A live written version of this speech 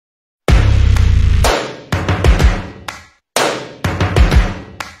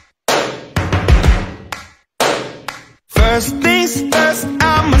First things first,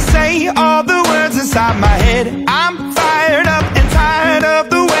 I'ma say all the words inside my head. I'm fired up and tired of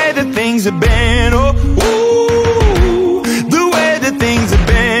the way that things have been. Oh, ooh, the way that things have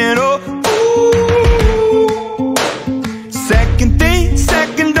been. Oh, ooh. Second thing,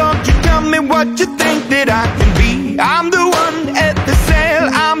 second, don't you tell me what you think that I can be. I'm the one at the sail,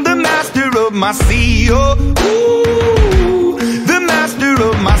 I'm the master of my sea. Oh, ooh, the master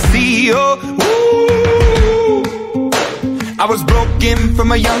of my sea. Oh, ooh. I was broken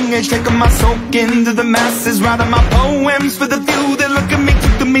from a young age, taking my soak into the masses, writing my poems for the few that look at me,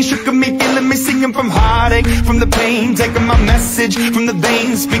 took to me, shook at me, feeling me, singing from heartache, from the pain, taking my message from the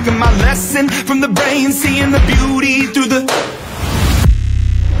veins, speaking my lesson from the brain, seeing the beauty through the...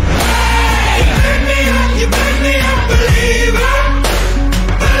 Hey, you make me up, you make me a believer,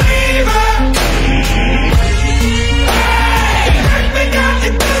 believer. Hey, you make me up,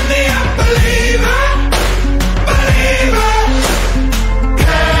 you make me a believer, believer.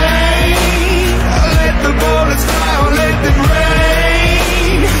 The bullets fly or let them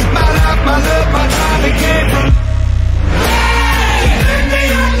rain. My life, my love, my drive, it came from. Hey, you make me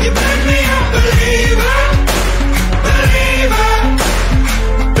up, you make me a believer, believer.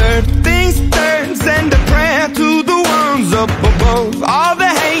 Third things third, send a prayer to the ones up above. All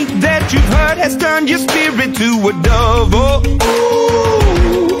the hate that you've heard has turned your spirit to a dove. Oh,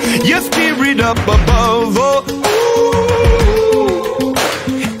 ooh, your spirit up above. Oh, ooh.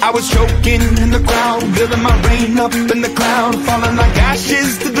 I was choking in the crowd, building my rain up in the cloud, falling like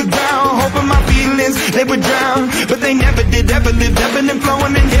ashes to the ground, hoping my feelings, they would drown, but they never did, ever lived, ebbing and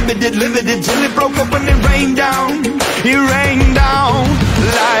flowing, inhibited, limited, till it broke up when it rained down, like...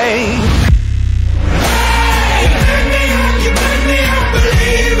 Hey, you make me up, you make me a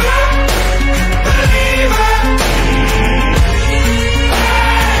believer, believer. Hey,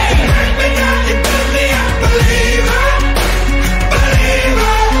 you make me up, you make me a believer,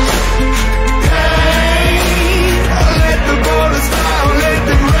 believer. Let the bullets fly, let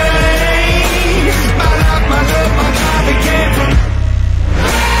them rain. My life, my love, my drive, it came from.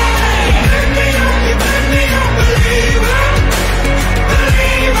 Hey, you make me up, you make me a believer,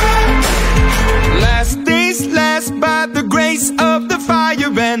 believer. Last things last, by the grace of the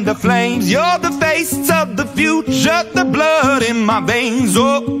fire and the flames. You're the face of the future, the blood in my veins.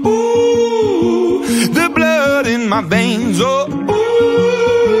 Oh, ooh, the blood in my veins. Oh, ooh.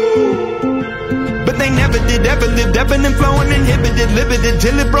 But they never did, ever lived, ebbing and flowing, inhibited, limited,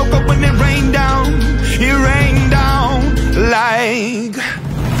 till it broke up when it rained down. It rained down like...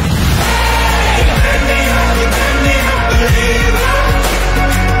 Hey, you make me up, you make me a believer,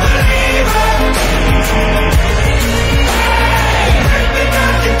 believer.